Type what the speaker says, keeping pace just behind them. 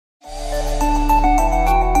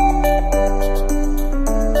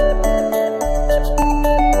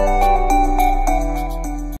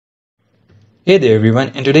Hey there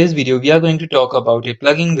everyone, in today's video we are going to talk about a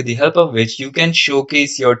plugin with the help of which you can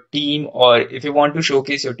showcase your team, or if you want to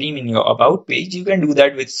showcase your team in your about page, you can do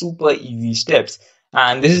that with super easy steps.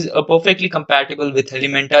 And this is perfectly compatible with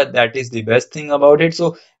Elementor. That is the best thing about it.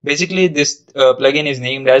 So basically this plugin is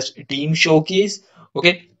named as Team Showcase.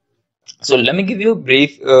 Okay, so let me give you a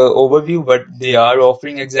brief overview what they are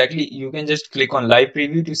offering exactly. You can just click on live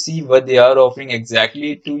preview to see what they are offering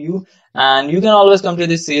exactly to you. And you can always come to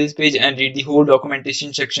this sales page and read the whole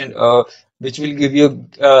documentation section, which will give you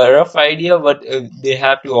a rough idea what they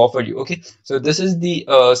have to offer you. Okay, so this is the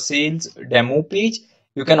sales demo page.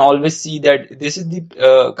 You can always see that this is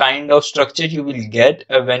the kind of structure you will get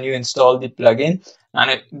when you install the plugin,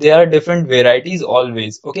 and there are different varieties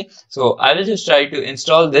always. Okay, so I will just try to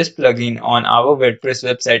install this plugin on our WordPress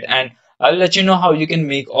website, and I'll let you know how you can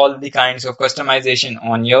make all the kinds of customization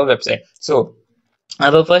on your website. So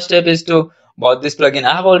our first step is to bought this plugin.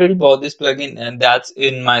 I have already bought this plugin and that's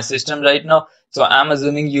in my system right now. So I'm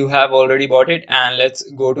assuming you have already bought it, and let's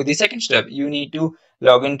go to the second step. You need to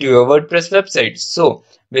log into your WordPress website. So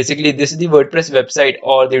basically this is the WordPress website,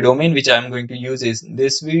 or the domain which I'm going to use is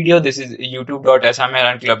this video. This is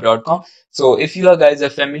youtube.smranclub.com. So if you guys are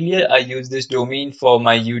familiar, I use this domain for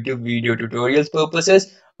my YouTube video tutorials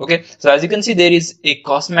purposes. Okay, so as you can see, there is a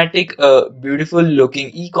cosmetic, beautiful looking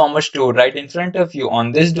e-commerce store right in front of you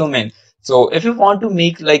on this domain. So if you want to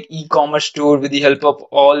make like e-commerce store with the help of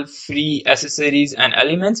all free accessories and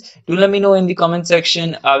elements, do let me know in the comment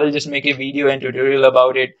section. I will just make a video and tutorial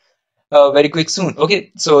about it very quick soon.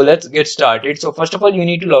 Okay, so let's get started. So first of all, you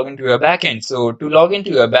need to log into your backend. So to log into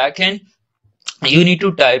your backend, you need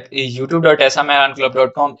to type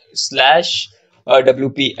youtube.smranclub.com slash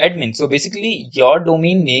WP admin. So basically your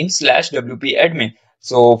domain name slash WP admin.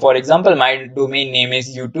 So for example, my domain name is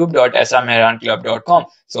youtube.smranclub.com.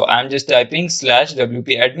 So I'm just typing slash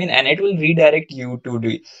WP admin, and it will redirect you to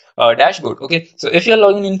the dashboard. Okay, so if you're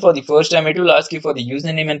logging in for the first time, it will ask you for the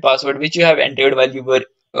username and password which you have entered while you were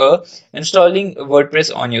installing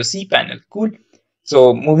WordPress on your cPanel. Cool.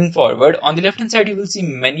 So moving forward, on the left hand side, you will see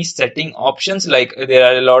many setting options. Like there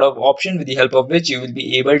are a lot of options with the help of which you will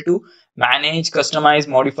be able to manage, customize,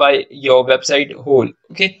 modify your website whole.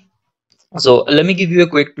 Okay. So let me give you a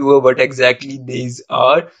quick tour what exactly these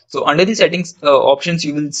are. So under the settings options,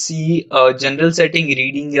 you will see general setting,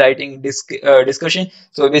 reading, writing, discussion.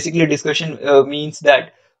 So basically discussion means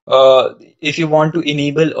that if you want to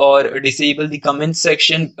enable or disable the comment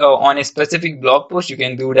section on a specific blog post, you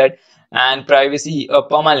can do that. And privacy,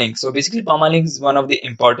 permalink. So basically permalink is one of the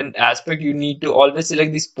important aspect. You need to always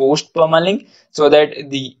select this post permalink so that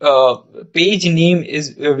the page name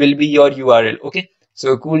is will be your URL. Okay,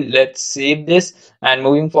 so cool. Let's save this, and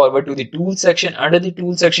moving forward to the tool section. Under the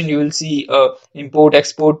tool section, you will see import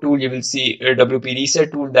export tool. You will see a WP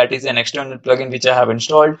reset tool. That is an external plugin which I have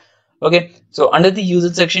installed. Okay, so under the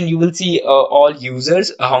user section, you will see all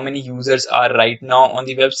users, how many users are right now on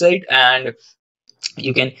the website, and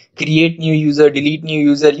you can create new user, delete new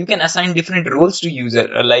user. You can assign different roles to user,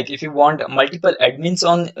 like if you want multiple admins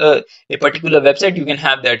on a particular website, you can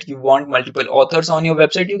have that. You want multiple authors on your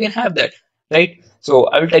website, you can have that, right? So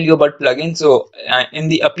I will tell you about plugins. So in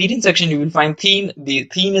the appearance section, you will find theme. The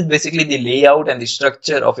theme is basically the layout and the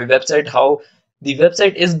structure of a website, how the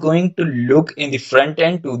website is going to look in the front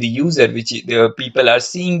end to the user, which the people are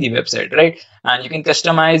seeing the website, right? And you can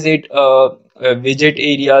customize it. Widget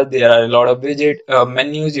area, there are a lot of widget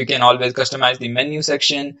menus. You can always customize the menu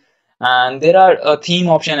section, and there are a theme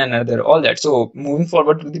option and other, all that. So moving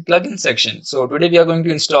forward to the plugin section. So today we are going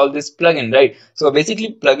to install this plugin, right? So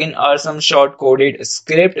basically plugin are some short coded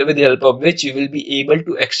script with the help of which you will be able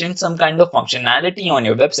to extend some kind of functionality on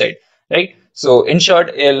your website, right? So in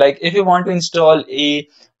short, like if you want to install a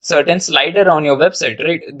certain slider on your website,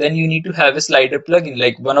 right, then you need to have a slider plugin.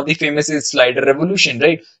 Like one of the famous is Slider Revolution,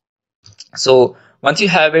 right? So once you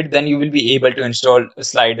have it, then you will be able to install a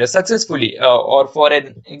slider successfully. Or for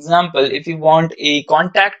an example, if you want a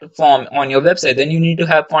contact form on your website, then you need to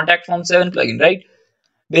have Contact Form 7 plugin, right?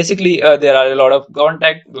 Basically, there are a lot of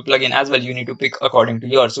contact plugin as well. You need to pick according to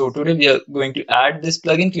yours. So today we are going to add this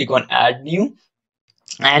plugin. Click on Add New,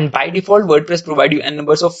 and by default, WordPress provide you n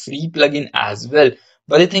numbers of free plugin as well.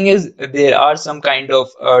 But the thing is, there are some kind of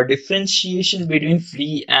differentiation between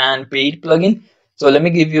free and paid plugin. So let me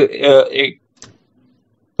give you a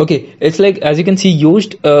Okay, it's like as you can see,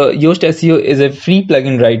 Yoast SEO is a free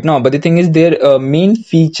plugin right now, but the thing is their main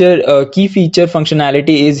feature, key feature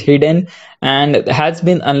functionality is hidden and has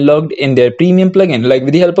been unlocked in their premium plugin. Like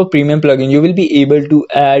with the help of premium plugin, you will be able to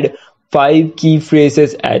add 5 key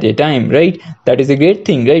phrases at a time, right? That is a great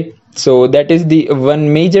thing, right? So that is the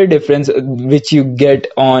one major difference which you get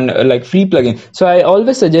on like free plugin. So I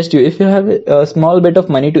always suggest you, if you have a small bit of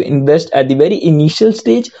money to invest at the very initial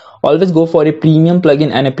stage, always go for a premium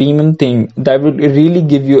plugin and a premium thing. That would really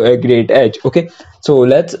give you a great edge. Okay, so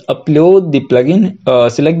let's upload the plugin,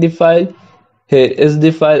 select the file. Here is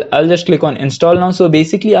the file. I'll just click on install now. So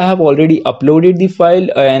basically I have already uploaded the file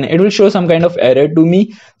and it will show some kind of error to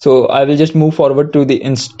me. So I will just move forward to the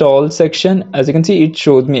install section. As you can see, it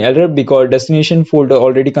shows me error because destination folder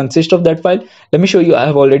already consists of that file. Let me show you, I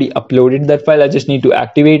have already uploaded that file. I just need to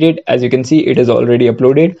activate it. As you can see, it is already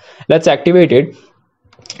uploaded. Let's activate it.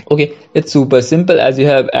 Okay, it's super simple. As you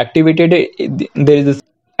have activated it, there is a,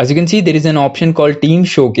 as you can see, there is an option called team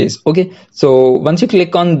showcase. Okay, so once you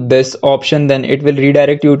click on this option, then it will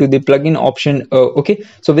redirect you to the plugin option. Okay,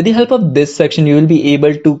 so with the help of this section, you will be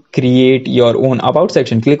able to create your own about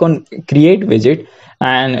section. Click on create widget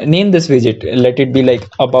and name this widget. Let it be like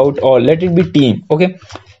about, or let it be team. Okay,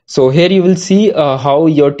 so here you will see how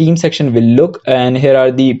your team section will look, and here are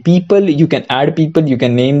the people. You can add people, you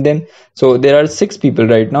can name them. So there are 6 people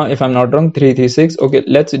right now, if I'm not wrong, 336. Okay,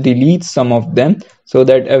 let's delete some of them so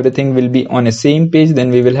that everything will be on a same page,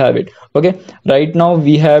 then we will have it. Okay, right now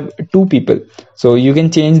we have 2 people, so you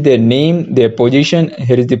can change their name, their position.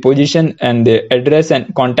 Here is the position and their address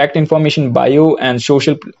and contact information, bio and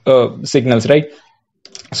social signals, right?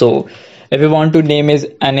 So if you want to name is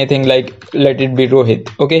anything, like let it be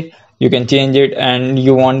Rohit. Okay, you can change it. And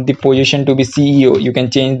you want the position to be CEO, you can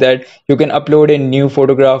change that. You can upload a new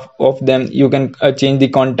photograph of them. You can change the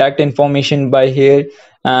contact information by here,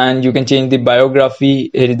 and you can change the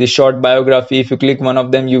biography. Here is the short biography. If you click one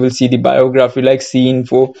of them, you will see the biography like C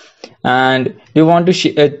info. And you want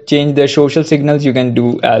to change their social signals, you can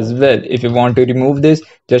do as well. If you want to remove this,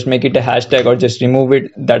 just make it a hashtag or just remove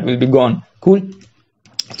it, that will be gone. Cool.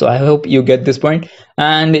 So I hope you get this point.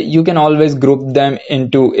 And you can always group them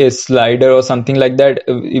into a slider or something like that,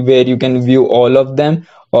 where you can view all of them,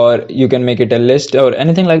 or you can make it a list or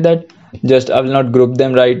anything like that. Just I will not group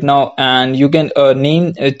them right now. And you can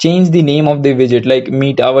change the name of the widget, like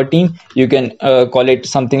meet our team. You can call it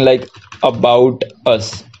something like about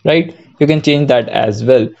us, right? You can change that as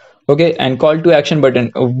well. Okay, and call to action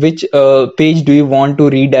button, which page do you want to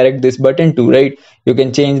redirect this button to, right? You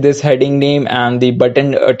can change this heading name and the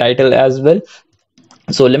button title as well.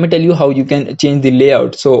 So let me tell you how you can change the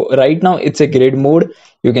layout. So right now it's a grid mode.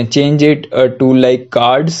 You can change it to like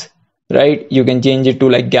cards, right? You can change it to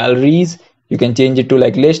like galleries. You can change it to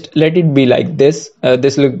like list. Let it be like this.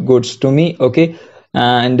 This looks good to me. Okay,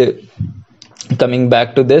 and coming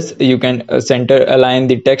back to this, you can center align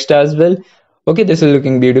the text as well. Okay, this is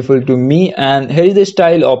looking beautiful to me. And here is the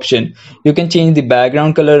style option. You can change the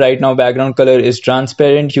background color. Right now background color is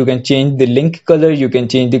transparent. You can change the link color. You can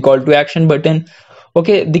change the call to action button.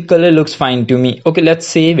 Okay, the color looks fine to me. Okay, let's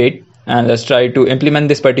save it and let's try to implement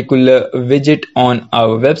this particular widget on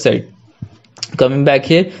our website. Coming back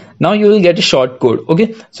here, now you will get a short code.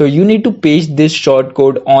 Okay, so you need to paste this short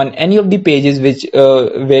code on any of the pages which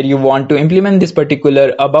where you want to implement this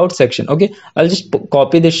particular about section. Okay, I'll just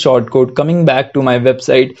copy this short code. Coming back to my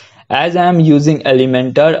website, as I am using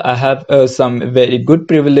Elementor, I have some very good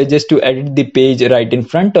privileges to edit the page right in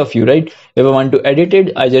front of you, right? If I want to edit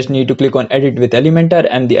it, I just need to click on edit with Elementor,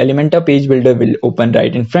 and the Elementor page builder will open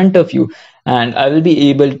right in front of you, and I will be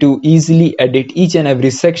able to easily edit each and every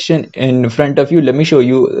section in front of you. Let me show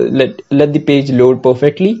you. Let the page load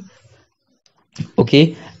perfectly.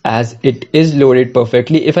 Okay, as it is loaded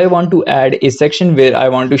perfectly, if I want to add a section where I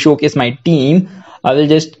want to showcase my team, I will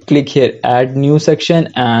just click here, add new section,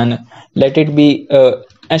 and let it be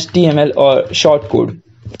HTML or shortcode.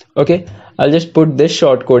 Okay, I'll just put this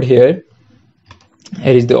shortcode here.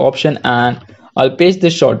 Here is the option, and I'll paste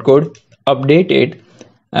this shortcode, update it,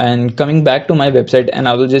 and coming back to my website, and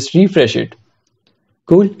I will just refresh it.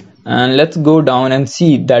 Cool. And let's go down and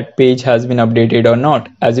see that page has been updated or not.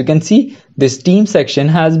 As you can see, this team section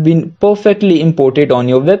has been perfectly imported on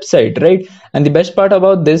your website, right? And the best part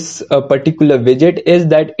about this particular widget is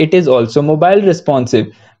that it is also mobile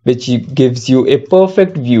responsive, which gives you a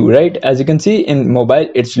perfect view, right? As you can see in mobile,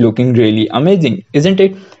 it's looking really amazing, isn't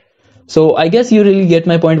it? So I guess you really get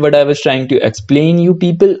my point, what I was trying to explain you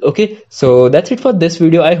people. Okay, so that's it for this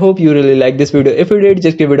video. I hope you really like this video. If you did,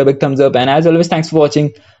 just give it a big thumbs up, and as always, thanks for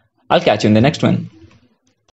watching. I'll catch you in the next one.